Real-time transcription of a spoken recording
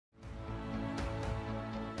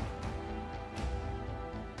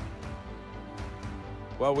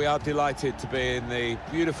Well, we are delighted to be in the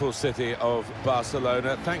beautiful city of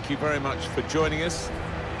Barcelona. Thank you very much for joining us.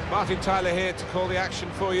 Martin Tyler here to call the action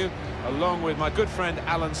for you, along with my good friend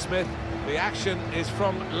Alan Smith. The action is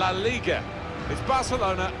from La Liga. It's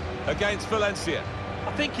Barcelona against Valencia.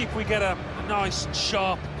 I think if we get a nice,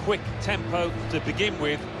 sharp, quick tempo to begin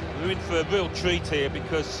with, we're in for a real treat here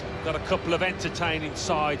because we've got a couple of entertaining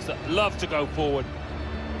sides that love to go forward.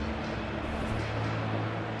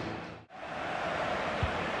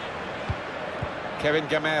 Kevin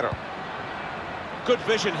Gamero. Good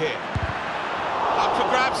vision here. Up for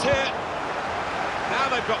grabs here. Now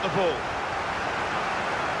they've got the ball.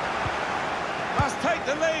 Must take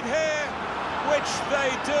the lead here, which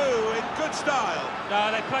they do in good style.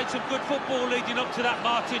 No, they played some good football leading up to that,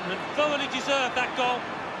 Martin, and thoroughly deserved that goal.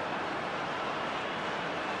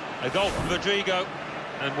 A goal from Rodrigo,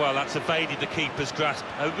 and well, that's evaded the keeper's grasp.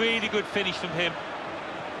 A really good finish from him.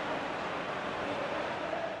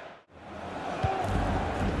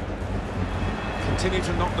 Continue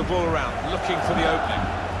to knock the ball around, looking for the opening.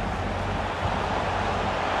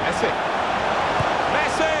 Messi!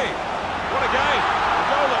 What a game! A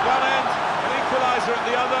goal at one end, an equaliser at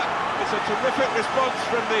the other. It's a terrific response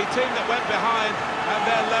from the team that went behind, and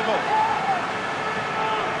they're level.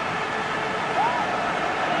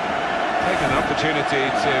 Taken an opportunity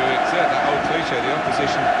to exert that old cliche, the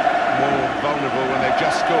opposition more vulnerable when they've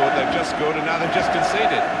just scored, and now they've just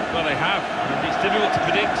conceded. Well, they have, and it's difficult to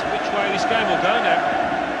predict which way this game will go now.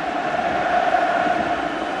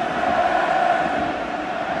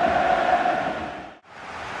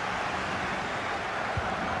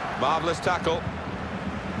 Marvellous tackle.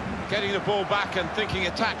 Getting the ball back and thinking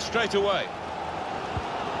attack straight away.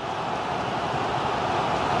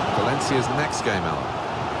 Valencia's next game, Alan.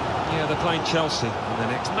 Yeah, they're playing Chelsea in the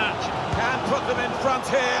next match. Can put them in front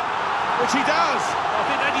here, which he does. I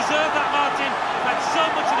think they deserve that, Martin. They've had so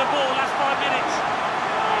much of the ball last 5 minutes.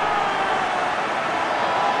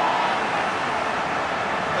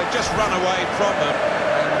 They've just run away from them,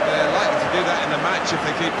 and they're likely to do that in the match if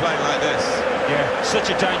they keep playing like this. Yeah, such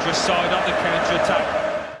a dangerous side on the counter-attack.